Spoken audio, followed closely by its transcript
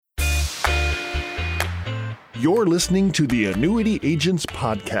You're listening to the Annuity Agents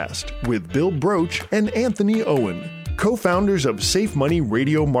Podcast with Bill Broach and Anthony Owen, co-founders of Safe Money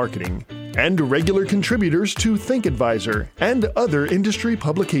Radio Marketing and regular contributors to Think Advisor and other industry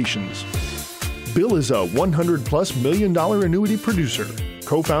publications. Bill is a $100+ million annuity producer,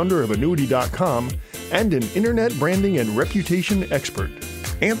 co-founder of Annuity.com, and an internet branding and reputation expert.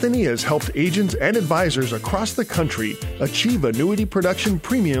 Anthony has helped agents and advisors across the country achieve annuity production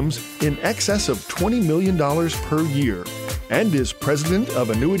premiums in excess of $20 million per year, and is president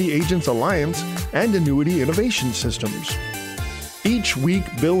of Annuity Agents Alliance and Annuity Innovation Systems. Each week,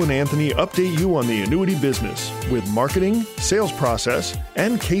 Bill and Anthony update you on the annuity business with marketing, sales process,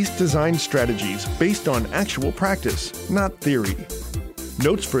 and case design strategies based on actual practice, not theory.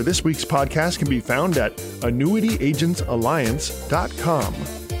 Notes for this week's podcast can be found at annuityagentsalliance.com.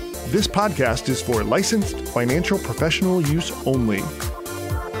 This podcast is for licensed financial professional use only.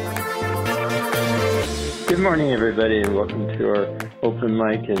 Good morning, everybody, and welcome to our Open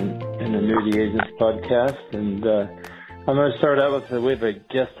Mic and Annuity Agents podcast. And I'm going to start out with we have a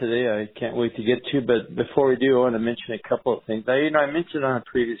guest today I can't wait to get to, but before we do, I want to mention a couple of things. I mentioned on a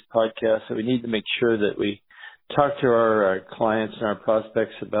previous podcast that we need to make sure that we talk to our clients and our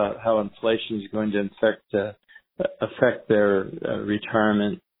prospects about how inflation is going to affect their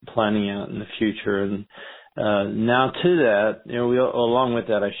retirement planning out in the future. And now to that, along with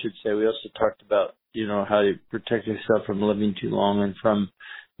that, I should say, we also talked about, how to protect yourself from living too long and from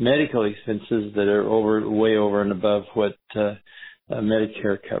medical expenses that are way over and above what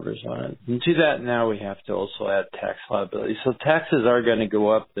Medicare covers on it. And to that, now we have to also add tax liability. So taxes are going to go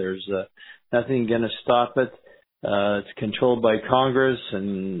up. There's nothing going to stop it. It's controlled by Congress,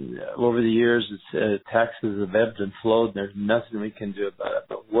 and over the years, taxes have ebbed and flowed. There's nothing we can do about it.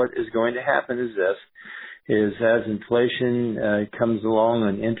 But what is going to happen is as inflation comes along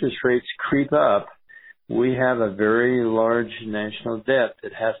and interest rates creep up, we have a very large national debt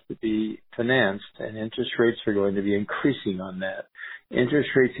that has to be financed, and interest rates are going to be increasing on that. Interest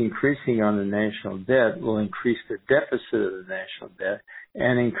rates increasing on the national debt will increase the deficit of the national debt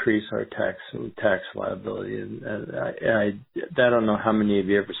and increase our tax liability. And I don't know how many of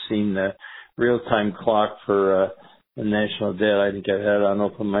you ever seen the real-time clock for the national debt. I think I've had it on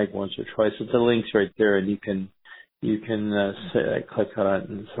Open Mic once or twice. But the link's right there, and you can click on it.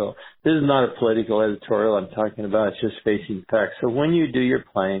 And so this is not a political editorial I'm talking about. It's just facing facts. So when you do your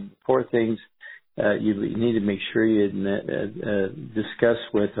planning, 4 things you need to make sure you discuss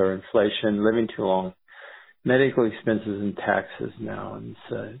with are inflation, living too long, medical expenses, and taxes now. And it's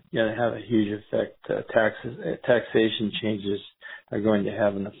going to have a huge effect. Taxation changes are going to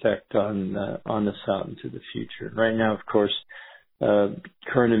have an effect on us out into the future. Right now, of course,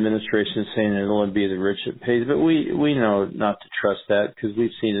 current administration is saying it'll only be the rich that pays, but we know not to trust that because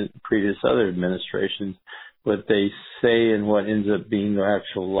we've seen it in previous other administrations. What they say and what ends up being the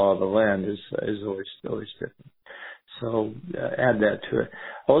actual law of the land is always different. So add that to it.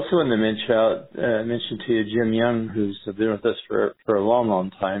 Also, in the mention to you, Jim Young, who's been with us for a long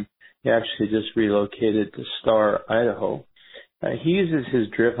time, he actually just relocated to Star, Idaho. He uses his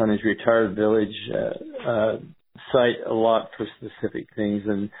DRIP on his retired village site a lot for specific things,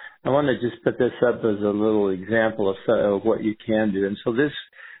 and I want to just put this up as a little example of what you can do. And so this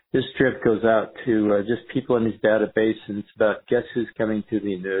strip goes out to just people in his database, and it's about guess who's coming to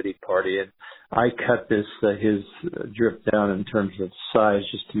the annuity party. And I cut his drip down in terms of size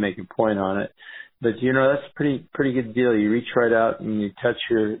just to make a point on it. But, that's a pretty good deal. You reach right out and you touch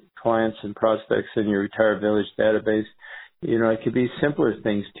your clients and prospects in your retired village database. It could be simpler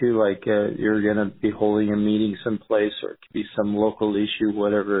things too, like you're going to be holding a meeting someplace, or it could be some local issue,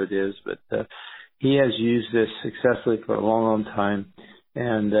 whatever it is. But he has used this successfully for a long time.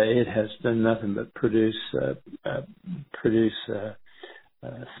 And it has done nothing but produce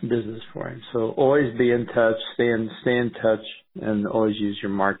business for him. So always be in touch, stay in touch, and always use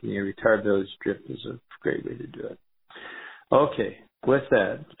your marketing. Your retired village drip is a great way to do it. Okay, with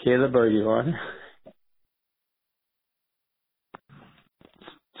that, Caleb, are you on?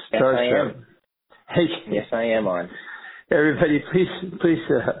 Yes, I am. Hey, yes, I am on. Everybody, please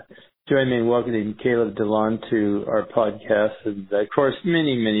join me in welcoming Caleb DeLon to our podcast. And, of course,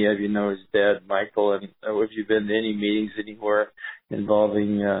 many of you know his dad, Michael. And if you've been to any meetings anywhere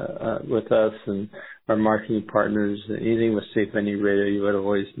involving with us and our marketing partners, anything with Safe Money Radio, you would have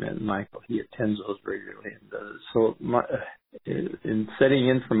always met Michael. He attends those regularly. And so in setting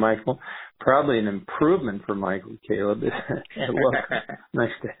in for Michael, probably an improvement for Michael, Caleb.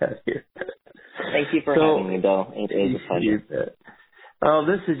 Nice to have you. Thank you for having me, Bill. It is a pleasure. Well,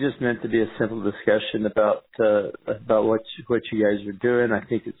 this is just meant to be a simple discussion about what you guys are doing. I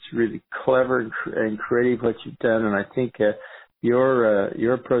think it's really clever and creative what you've done, and I think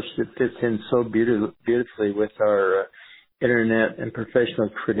your approach fits in so beautifully with our internet and professional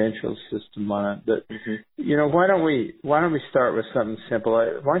credentials system on it. But why don't we start with something simple?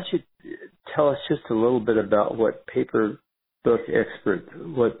 Why don't you tell us just a little bit about what Paperbook Expert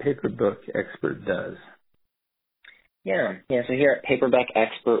does? Yeah. So here at Paperback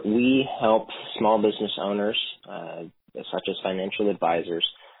Expert, we help small business owners, such as financial advisors,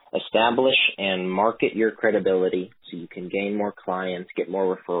 establish and market your credibility so you can gain more clients, get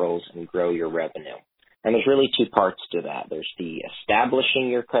more referrals, and grow your revenue. And there's really two parts to that. There's the establishing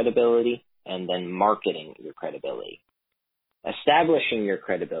your credibility and then marketing your credibility. Establishing your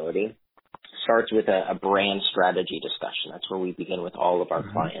credibility starts with a brand strategy discussion. That's where we begin with all of our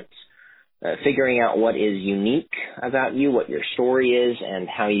clients. Figuring out what is unique about you, what your story is, and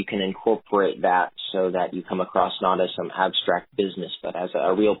how you can incorporate that so that you come across not as some abstract business, but as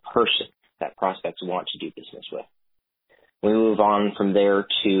a real person that prospects want to do business with. We move on from there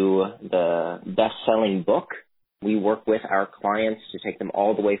to the best-selling book. We work with our clients to take them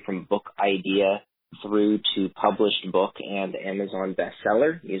all the way from book idea through to published book and Amazon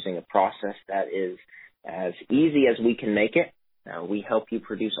bestseller using a process that is as easy as we can make it. We help you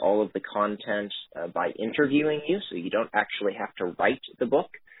produce all of the content by interviewing you, so you don't actually have to write the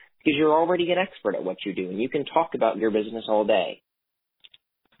book because you're already an expert at what you do, and you can talk about your business all day.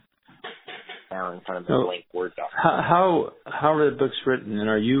 Now in front of the blank Word document. How are the books written? And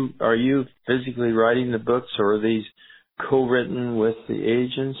are you physically writing the books, or are these co-written with the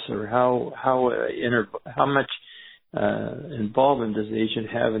agents, or how much involvement does the agent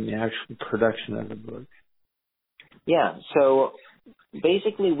have in the actual production of the book? Yeah, so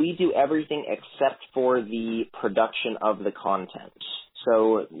basically we do everything except for the production of the content.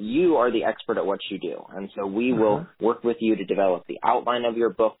 So you are the expert at what you do, and so we will work with you to develop the outline of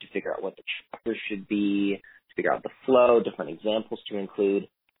your book, to figure out what the chapters should be, to figure out the flow, different examples to include,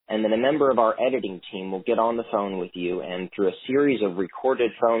 and then a member of our editing team will get on the phone with you, and through a series of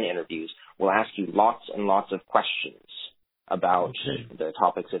recorded phone interviews, we'll ask you lots and lots of questions about the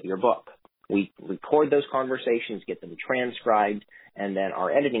topics of your book. We record those conversations, get them transcribed, and then our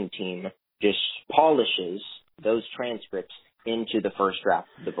editing team just polishes those transcripts into the first draft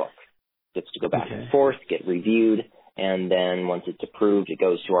of the book. It gets to go back and forth, get reviewed, and then once it's approved, it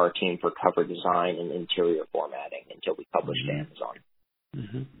goes to our team for cover design and interior formatting until we publish to Amazon.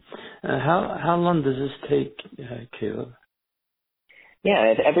 How long does this take, Caleb? Yeah,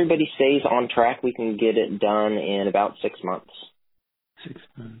 if everybody stays on track, we can get it done in about 6 months. 6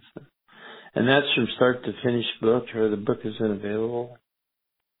 months. And that's from start to finish book, or the book is unavailable?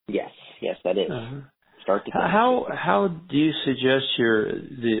 Yes, that is. Start to finish. How do you suggest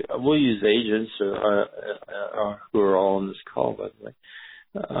we'll use agents who are all on this call, by the way.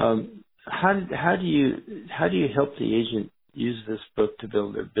 How do you help the agent use this book to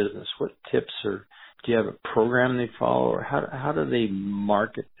build their business? What tips, or do you have a program they follow, or how do they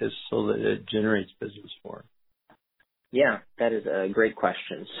market this so that it generates business for them? Yeah, that is a great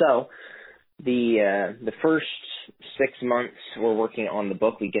question. So the first 6 months we're working on the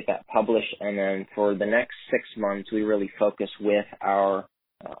book, we get that published, and then for the next 6 months we really focus with our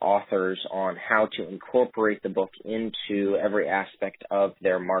authors on how to incorporate the book into every aspect of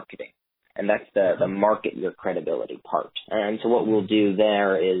their marketing. And that's the market your credibility part. And so what we'll do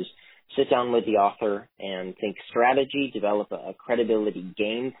there is sit down with the author and think strategy, develop a credibility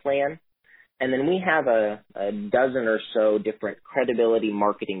game plan. And then we have a dozen or so different credibility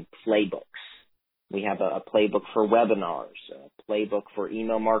marketing playbooks. We have a playbook for webinars, a playbook for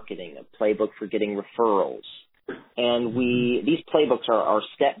email marketing, a playbook for getting referrals. And these playbooks are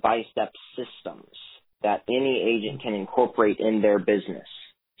step-by-step systems that any agent can incorporate in their business.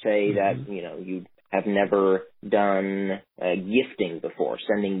 Say that, you have never done gifting before,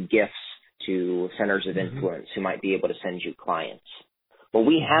 sending gifts to centers of influence who might be able to send you clients. Well,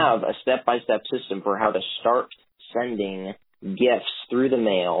 we have a step-by-step system for how to start sending gifts through the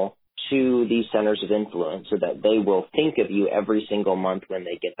mail to these centers of influence so that they will think of you every single month when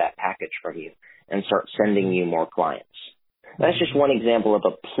they get that package from you and start sending you more clients. That's just one example of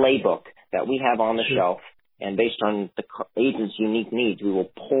a playbook that we have on the shelf, and based on the agent's unique needs, we will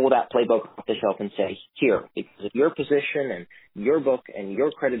pull that playbook off the shelf and say, here, because of your position and your book and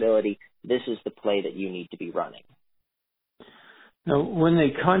your credibility, this is the play that you need to be running. Now, when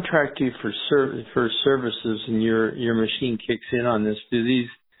they contract you for services and your machine kicks in on this,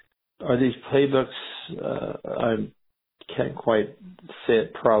 are these playbooks can't quite say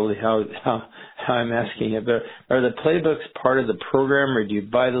it probably how I'm asking it, but are the playbooks part of the program, or do you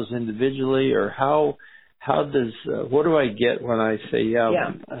buy those individually, or how does what do I get when I say,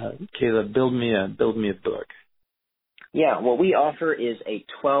 Caleb, build me a book? Yeah, what we offer is a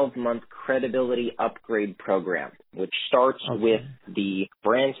 12-month credibility upgrade program, which starts with the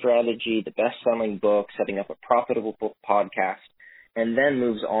brand strategy, the best-selling book, setting up a profitable book podcast, and then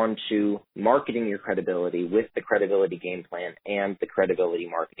moves on to marketing your credibility with the credibility game plan and the credibility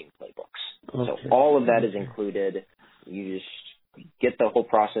marketing playbooks. So all of that is included. You just get the whole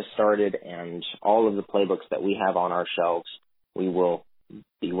process started, and all of the playbooks that we have on our shelves, we will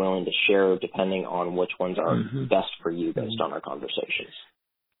be willing to share depending on which ones are best for you based on our conversations.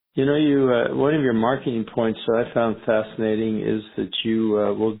 You know, one of your marketing points that I found fascinating is that you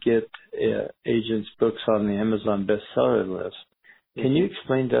will get agents' books on the Amazon bestseller list. Can you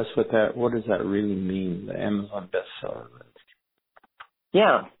explain to us what does that really mean, the Amazon bestseller list?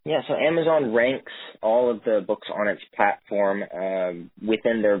 Yeah. So Amazon ranks all of the books on its platform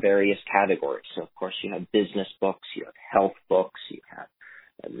within their various categories. So, of course, you have business books, you have health books, you have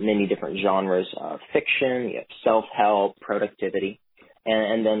many different genres of fiction, you have self-help, productivity,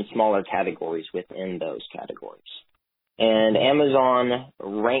 and then smaller categories within those categories. And Amazon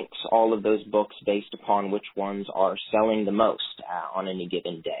ranks all of those books based upon which ones are selling the most on any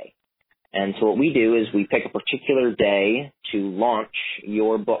given day. And so what we do is we pick a particular day to launch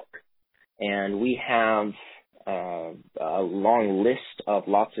your book. And we have a long list of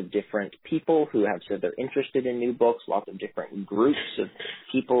lots of different people who have said they're interested in new books, lots of different groups of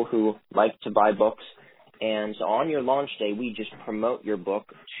people who like to buy books. And so on your launch day, we just promote your book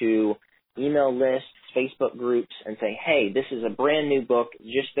to email lists, Facebook groups, and say, hey, this is a brand new book,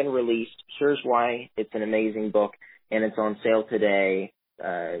 just been released. Here's why it's an amazing book, and it's on sale today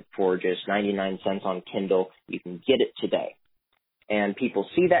for just 99 cents on Kindle. You can get it today. And people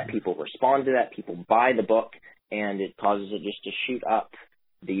see that, people respond to that, people buy the book, and it causes it just to shoot up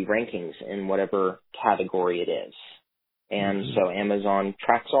the rankings in whatever category it is. And so Amazon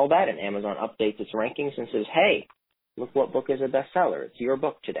tracks all that, and Amazon updates its rankings and says, hey, look what book is a bestseller. It's your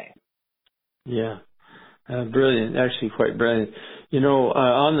book today. Yeah. Brilliant. Actually, quite brilliant. You know,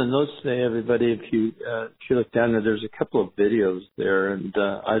 on the notes today, everybody, if you look down there's a couple of videos there, and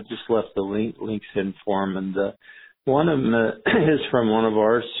I just left the links in for them. And one of them is from one of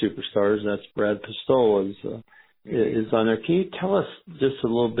our superstars. That's Brad Pistol is on there. Can you tell us just a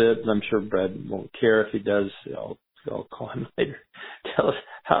little bit? I'm sure Brad won't care if he does. I'll call him later. Tell us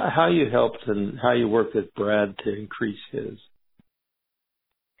how you helped and how you worked with Brad to increase his.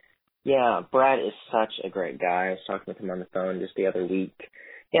 Yeah, Brad is such a great guy. I was talking with him on the phone just the other week.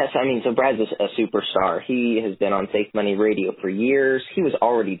 Yes, so Brad's a superstar. He has been on Safe Money Radio for years. He was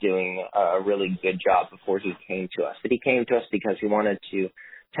already doing a really good job before he came to us. But he came to us because he wanted to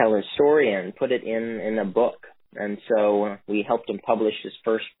tell his story and put it in a book. And so we helped him publish his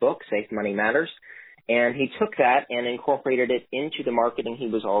first book, Safe Money Matters. And he took that and incorporated it into the marketing he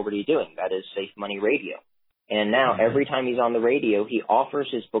was already doing. That is Safe Money Radio. And now every time he's on the radio, he offers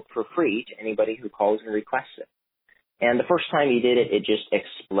his book for free to anybody who calls and requests it. And the first time he did it, it just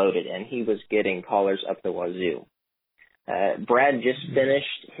exploded, and he was getting callers up the wazoo. Brad just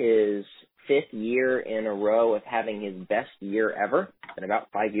finished his 5th year in a row of having his best year ever. It's been about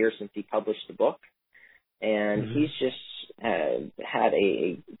 5 years since he published the book. And he's just had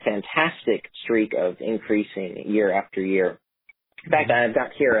a fantastic streak of increasing year after year. In fact, I've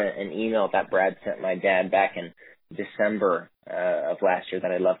got here an email that Brad sent my dad back in December of last year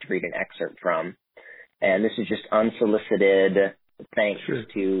that I'd love to read an excerpt from. And this is just unsolicited thanks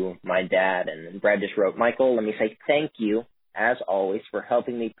to my dad. And Brad just wrote, Michael, let me say thank you, as always, for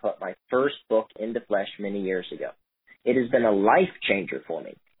helping me put my first book into flesh many years ago. It has been a life changer for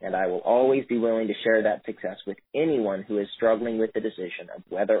me, and I will always be willing to share that success with anyone who is struggling with the decision of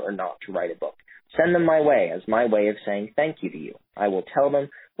whether or not to write a book. Send them my way as my way of saying thank you to you. I will tell them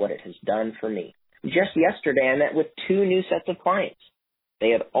what it has done for me. Just yesterday, I met with 2 new sets of clients. They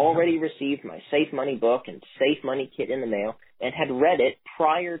had already received my Safe Money book and Safe Money kit in the mail and had read it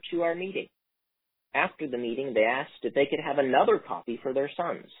prior to our meeting. After the meeting, they asked if they could have another copy for their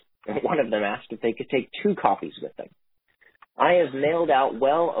sons. One of them asked if they could take 2 copies with them. I have mailed out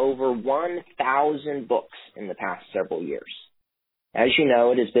well over 1,000 books in the past several years. As you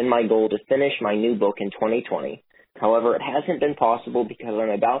know, it has been my goal to finish my new book in 2020. However, it hasn't been possible because I'm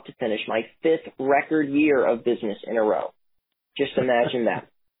about to finish my 5th record year of business in a row. Just imagine that.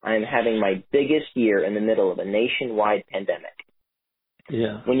 I am having my biggest year in the middle of a nationwide pandemic.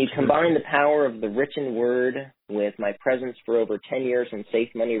 Yeah. When you combine the power of the written word with my presence for over 10 years in Safe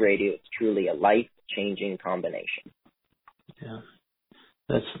Money Radio, it's truly a life-changing combination. Yeah.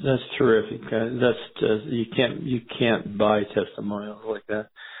 That's terrific. You can't buy testimonials like that.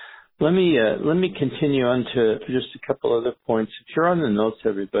 Let me continue on to just a couple other points. If you're on the notes,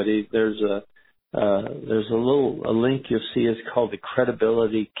 everybody, there's a link you'll see is called the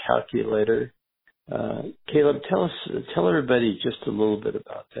Credibility Calculator. Caleb, tell everybody just a little bit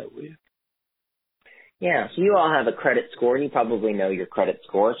about that, will you? Yeah, so you all have a credit score, and you probably know your credit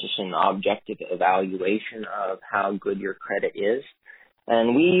score. It's just an objective evaluation of how good your credit is.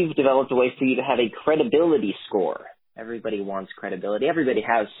 And we've developed a way for you to have a credibility score. Everybody wants credibility. Everybody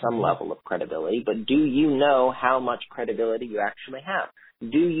has some level of credibility, but do you know how much credibility you actually have?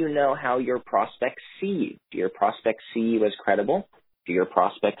 Do you know how your prospects see you? Do your prospects see you as credible? Do your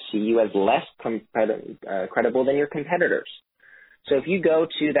prospects see you as less credible than your competitors? So if you go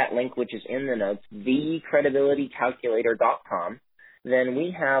to that link, which is in the notes, thecredibilitycalculator.com, then we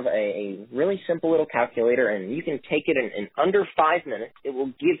have a really simple little calculator, and you can take it in under 5 minutes. It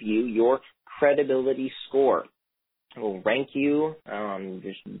will give you your credibility score. It will rank you on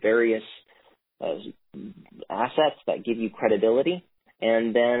just various assets that give you credibility,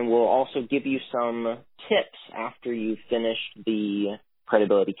 and then we'll also give you some tips after you've finished the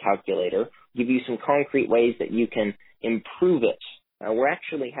credibility calculator, give you some concrete ways that you can improve it. We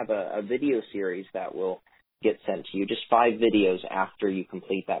actually have a video series that will get sent to you, just 5 videos after you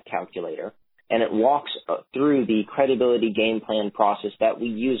complete that calculator. And it walks through the credibility game plan process that we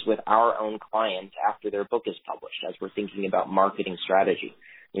use with our own clients after their book is published, as we're thinking about marketing strategy.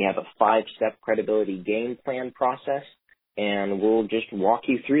 We have a 5-step credibility game plan process, and we'll just walk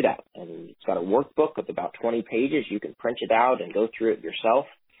you through that. And it's got a workbook of about 20 pages. You can print it out and go through it yourself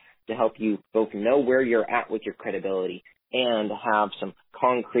to help you both know where you're at with your credibility and have some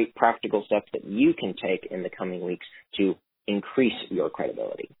concrete practical steps that you can take in the coming weeks to increase your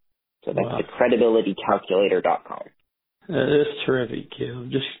credibility. So that's the credibilitycalculator.com. That's terrific,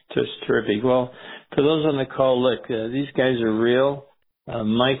 Caleb. Just terrific. Well, for those on the call, look, these guys are real.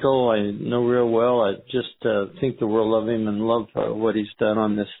 Michael, I know real well. I just think the world of him and love what he's done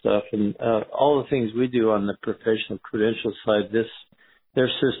on this stuff. And all the things we do on the professional credential side, their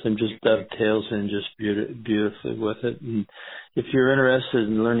system just dovetails in just beautifully with it. And if you're interested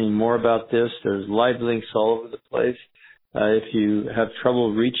in learning more about this, there's live links all over the place. If you have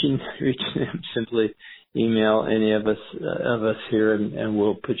trouble reaching them, simply email any of us here, and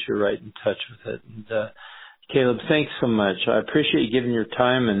we'll put you right in touch with it. And Caleb, thanks so much. I appreciate you giving your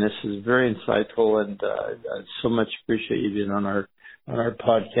time, and this is very insightful. And I so much appreciate you being on our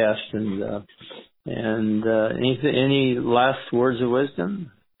podcast. And any last words of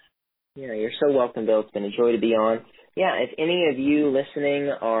wisdom? Yeah, you're so welcome, Bill. It's been a joy to be on. Yeah, if any of you listening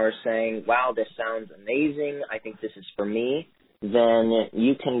are saying, wow, this sounds amazing, I think this is for me, then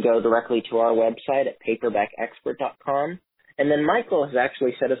you can go directly to our website at paperbackexpert.com. And then Michael has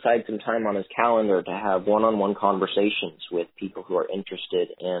actually set aside some time on his calendar to have one-on-one conversations with people who are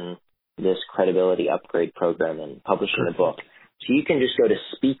interested in this credibility upgrade program and publishing a book. So you can just go to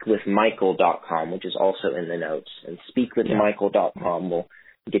speakwithmichael.com, which is also in the notes, and speakwithmichael.com will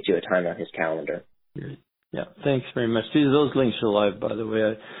get you a time on his calendar. Yeah, thanks very much. Those links are live, by the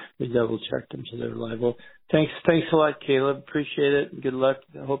way. We double-checked them, so they're live. Well, thanks a lot, Caleb. Appreciate it. Good luck.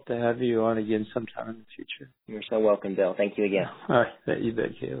 I hope to have you on again sometime in the future. You're so welcome, Bill. Thank you again. All right, you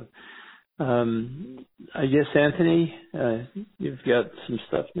bet, Caleb. I guess, Anthony, you've got some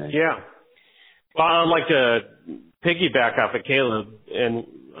stuff next. Yeah. Well, I'd like to piggyback off of Caleb, and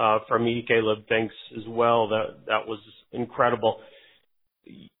from me, Caleb, thanks as well. That was incredible.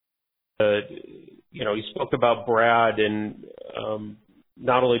 He spoke about Brad, and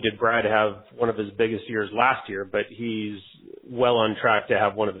not only did Brad have one of his biggest years last year, but he's well on track to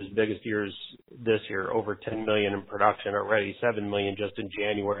have one of his biggest years this year, over 10 million in production already, 7 million just in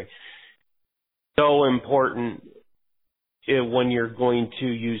January. So important when you're going to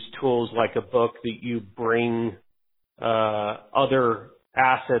use tools like a book that you bring other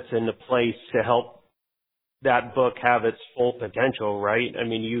assets into place to help that book have its full potential, right? I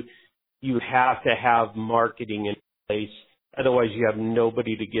mean, you have to have marketing in place. Otherwise, you have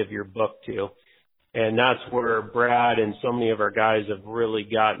nobody to give your book to. And that's where Brad and so many of our guys have really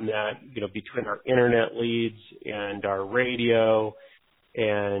gotten that, between our internet leads and our radio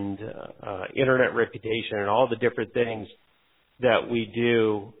and internet reputation and all the different things that we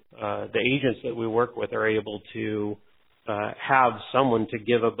do. The agents that we work with are able to have someone to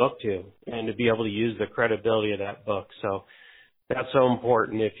give a book to and to be able to use the credibility of that book. So that's so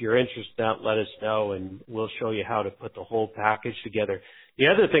important. If you're interested in that, let us know, and we'll show you how to put the whole package together. The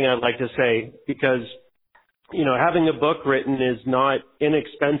other thing I'd like to say, because, having a book written is not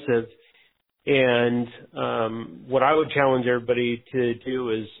inexpensive, And what I would challenge everybody to do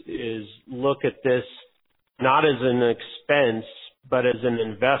is look at this not as an expense, but as an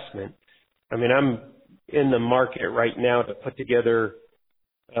investment. I mean, I'm in the market right now to put together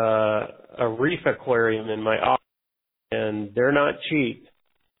a reef aquarium in my office, and they're not cheap.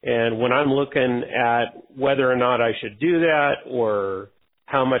 And when I'm looking at whether or not I should do that or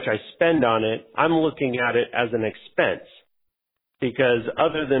how much I spend on it, I'm looking at it as an expense. Because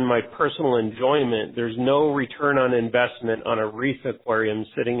other than my personal enjoyment, there's no return on investment on a reef aquarium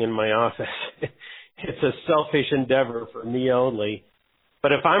sitting in my office. It's a selfish endeavor for me only.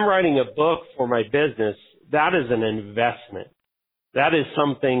 But if I'm writing a book for my business, that is an investment. That is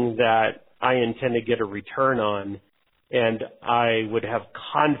something that I intend to get a return on, and I would have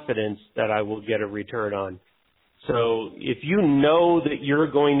confidence that I will get a return on. So if you know that you're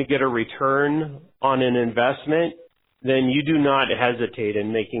going to get a return on an investment, then you do not hesitate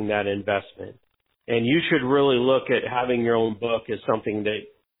in making that investment. And you should really look at having your own book as something that,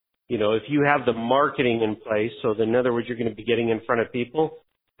 you know, if you have the marketing in place, so in other words, you're going to be getting in front of people,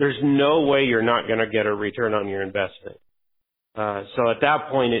 there's no way you're not going to get a return on your investment. So at that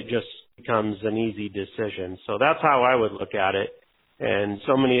point, it just becomes an easy decision. So that's how I would look at it. And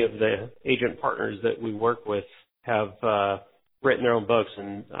so many of the agent partners that we work with have written their own books,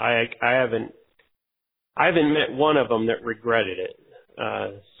 and I haven't met one of them that regretted it.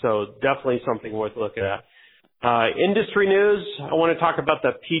 So definitely something worth looking at. Industry news, I want to talk about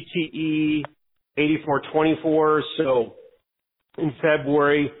the PTE 8424. So in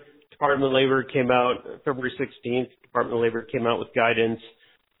February, Department of Labor came out, February 16th, Department of Labor came out with guidance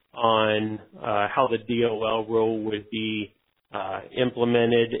on how the DOL rule would be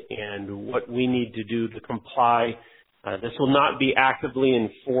implemented and what we need to do to comply. This will not be actively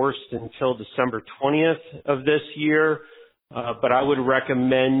enforced until December 20th of this year, but I would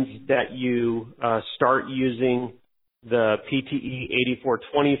recommend that you start using the PTE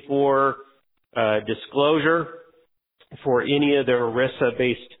 8424 disclosure for any of the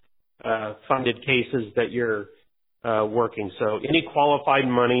ERISA-based funded cases that you're working. So any qualified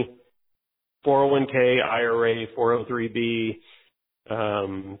money, 401k, IRA, 403b,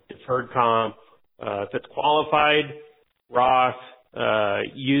 deferred comp, if it's qualified, Roth,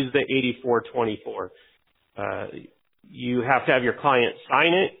 use the 8424. You have to have your client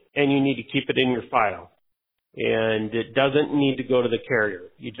sign it, and you need to keep it in your file. And it doesn't need to go to the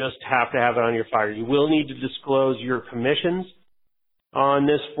carrier. You just have to have it on your file. You will need to disclose your commissions on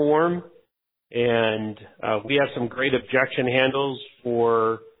this form, and we have some great objection handles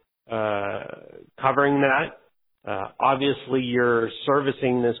for covering that. Obviously, you're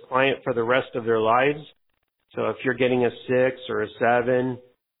servicing this client for the rest of their lives. So if you're getting a 6 or a 7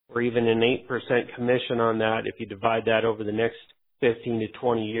 or even an 8% commission on that, if you divide that over the next 15 to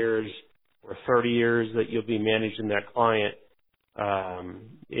 20 years or 30 years that you'll be managing that client,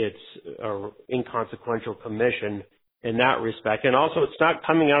 it's an inconsequential commission in that respect. And also, it's not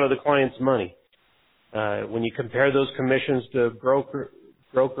coming out of the client's money. When you compare those commissions to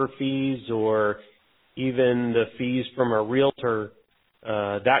broker fees or even the fees from a realtor,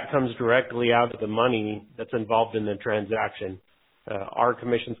 that comes directly out of the money that's involved in the transaction. Our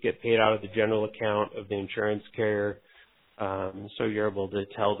commissions get paid out of the general account of the insurance carrier, so you're able to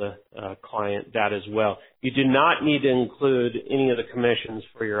tell the client that as well. You do not need to include any of the commissions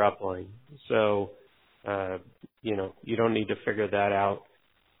for your upline. So, you don't need to figure that out.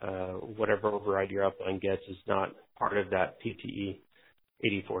 Whatever override your upline gets is not part of that PTE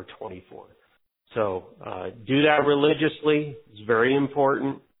 8424. So do that religiously. It's very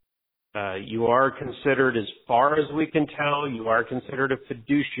important. You are considered, as far as we can tell, you are considered a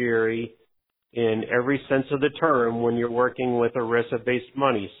fiduciary in every sense of the term when you're working with ERISA-based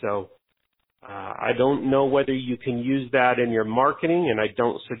money. So I don't know whether you can use that in your marketing, and I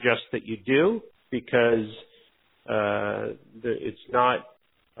don't suggest that you do, because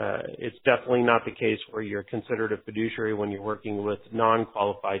it's definitely not the case where you're considered a fiduciary when you're working with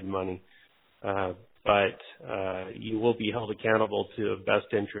non-qualified money. But you will be held accountable to a best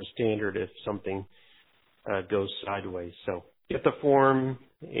interest standard if something goes sideways. So get the form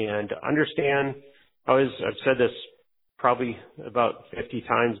and understand. I've said this probably about 50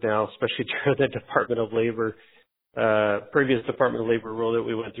 times now, especially during the Department of Labor, previous Department of Labor rule that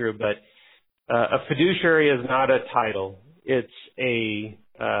we went through. But a fiduciary is not a title. It's a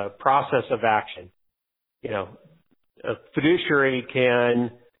process of action. A fiduciary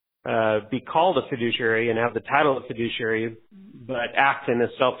can be called a fiduciary and have the title of fiduciary, but act in a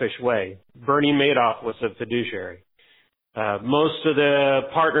selfish way. Bernie Madoff was a fiduciary. Most of the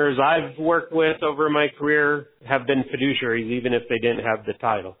partners I've worked with over my career have been fiduciaries, even if they didn't have the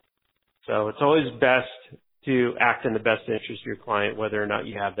title. So it's always best to act in the best interest of your client, whether or not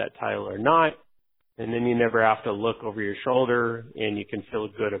you have that title or not. And then you never have to look over your shoulder, and you can feel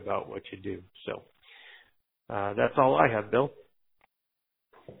good about what you do. So that's all I have, Bill.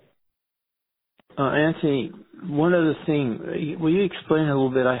 Anthony, one other thing. Will you explain a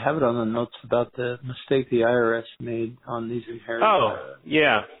little bit? I have it on the notes about the mistake the IRS made on these inherited. Oh,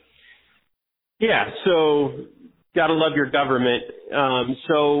 yeah. Yeah, so got to love your government.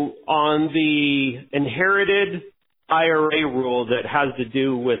 So on the inherited IRA rule that has to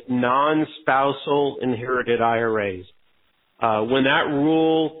do with non-spousal inherited IRAs, when that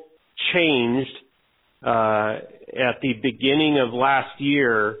rule changed at the beginning of last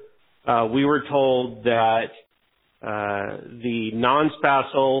year, we were told that the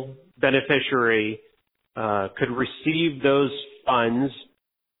non-spousal beneficiary could receive those funds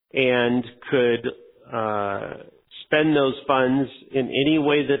and could spend those funds in any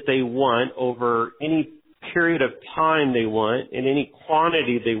way that they want over any period of time they want in any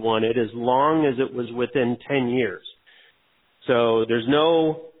quantity they wanted, as long as it was within 10 years. So there's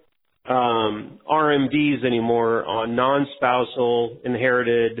no RMDs anymore on non-spousal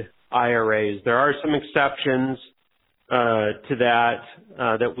inherited IRAs. There are some exceptions to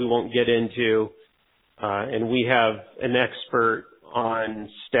that we won't get into, and we have an expert on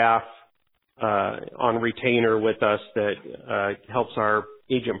staff on retainer with us that helps our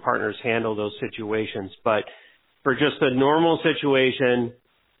agent partners handle those situations. But for just a normal situation,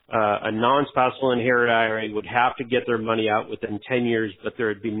 a non-spousal inherited IRA would have to get their money out within 10 years, but there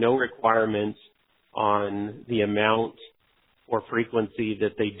would be no requirements on the amount or frequency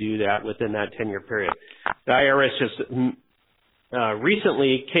that they do that within that 10-year period. The IRS just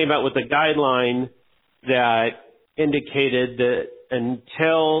recently came out with a guideline that indicated that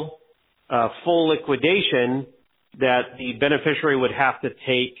until full liquidation, that the beneficiary would have to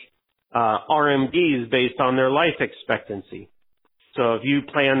take RMDs based on their life expectancy. So if you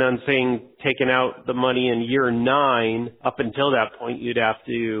plan on taking out the money in year 9, up until that point, you'd have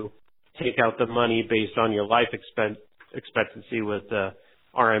to take out the money based on your life expectancy with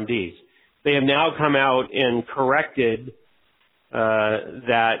RMDs. They have now come out and corrected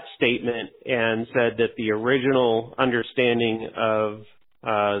that statement and said that the original understanding of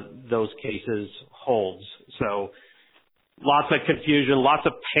those cases holds. So lots of confusion, lots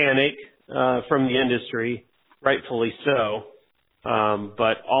of panic from the industry, rightfully so.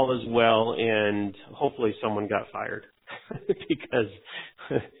 But all is well, and hopefully someone got fired because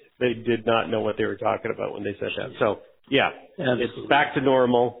they did not know what they were talking about when they said that. So yeah, it's back to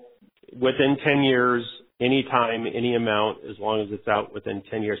normal within 10 years, anytime, any amount, as long as it's out within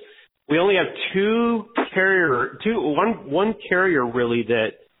 10 years. We only have one carrier really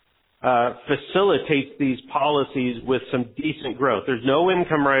that facilitates these policies with some decent growth. There's no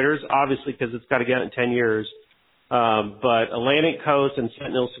income riders, obviously, because it's got to get out in 10 years. But Atlantic Coast and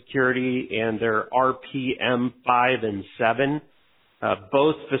Sentinel Security and their RPM 5 and 7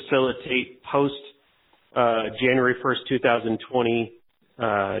 both facilitate post January 1st, 2020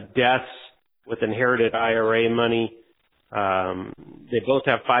 deaths with inherited IRA money. They both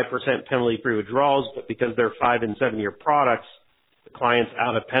have 5% penalty-free withdrawals, but because they're 5 and 7-year products, the client's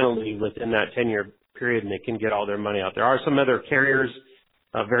out of penalty within that 10-year period, and they can get all their money out. There are some other carriers,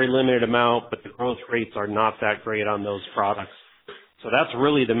 a very limited amount, but the growth rates are not that great on those products. So that's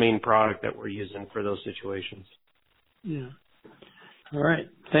really the main product that we're using for those situations. Yeah. All right.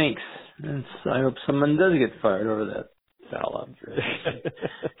 Thanks. I hope someone does get fired over that foul observation.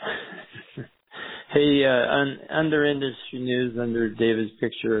 Hey, under industry news, under David's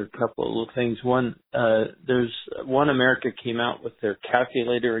picture, a couple of little things. One, there's One America came out with their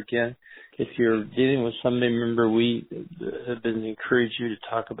calculator again. If you're dealing with somebody, remember we have been encouraged you to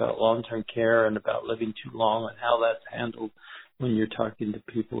talk about long-term care and about living too long and how that's handled when you're talking to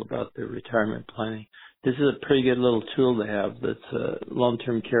people about their retirement planning. This is a pretty good little tool to have that's a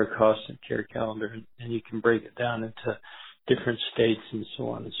long-term care cost and care calendar, and you can break it down into different states and so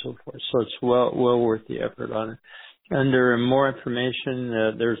on and so forth. So it's well worth the effort on it. Under more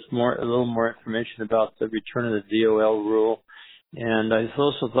information, there's a little more information about the return of the DOL rule. And I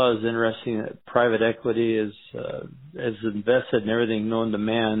also thought it was interesting that private equity is invested in everything known to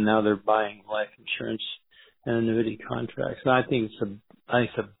man. Now they're buying life insurance and annuity contracts. And I think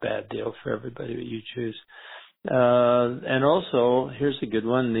it's a bad deal for everybody that you choose. And also, here's a good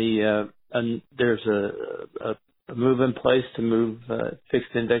one. There's a move in place to move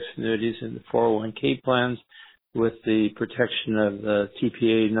fixed index annuities into 401k plans with the protection of the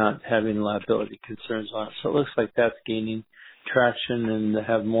TPA not having liability concerns on it. So it looks like that's gaining traction and to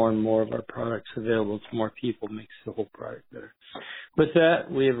have more and more of our products available to more people makes the whole product better. With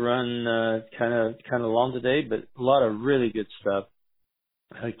that, we have run kind of long today, but a lot of really good stuff.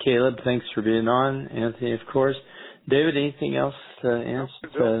 Caleb, thanks for being on. Anthony, of course. David, anything else to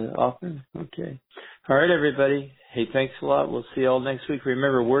offer? Okay. All right, everybody. Hey, thanks a lot. We'll see you all next week.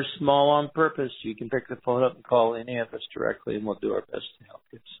 Remember, we're small on purpose. You can pick the phone up and call any of us directly, and we'll do our best to help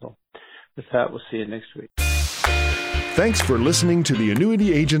you. So with that, we'll see you next week. Thanks for listening to the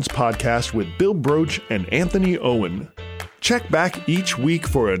Annuity Agents Podcast with Bill Broach and Anthony Owen. Check back each week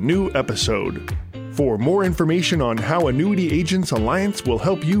for a new episode. For more information on how Annuity Agents Alliance will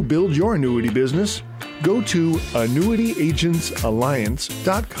help you build your annuity business, go to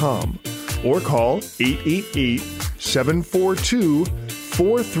annuityagentsalliance.com or call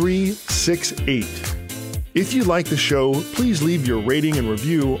 888-742-4368. If you like the show, please leave your rating and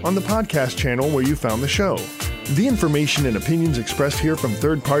review on the podcast channel where you found the show. The information and opinions expressed here from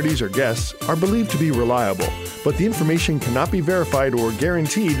third parties or guests are believed to be reliable, but the information cannot be verified or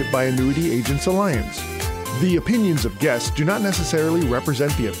guaranteed by Annuity Agents Alliance. The opinions of guests do not necessarily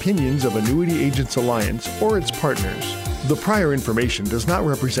represent the opinions of Annuity Agents Alliance or its partners. The prior information does not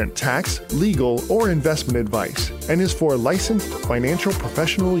represent tax, legal, or investment advice and is for licensed financial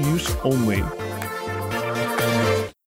professional use only.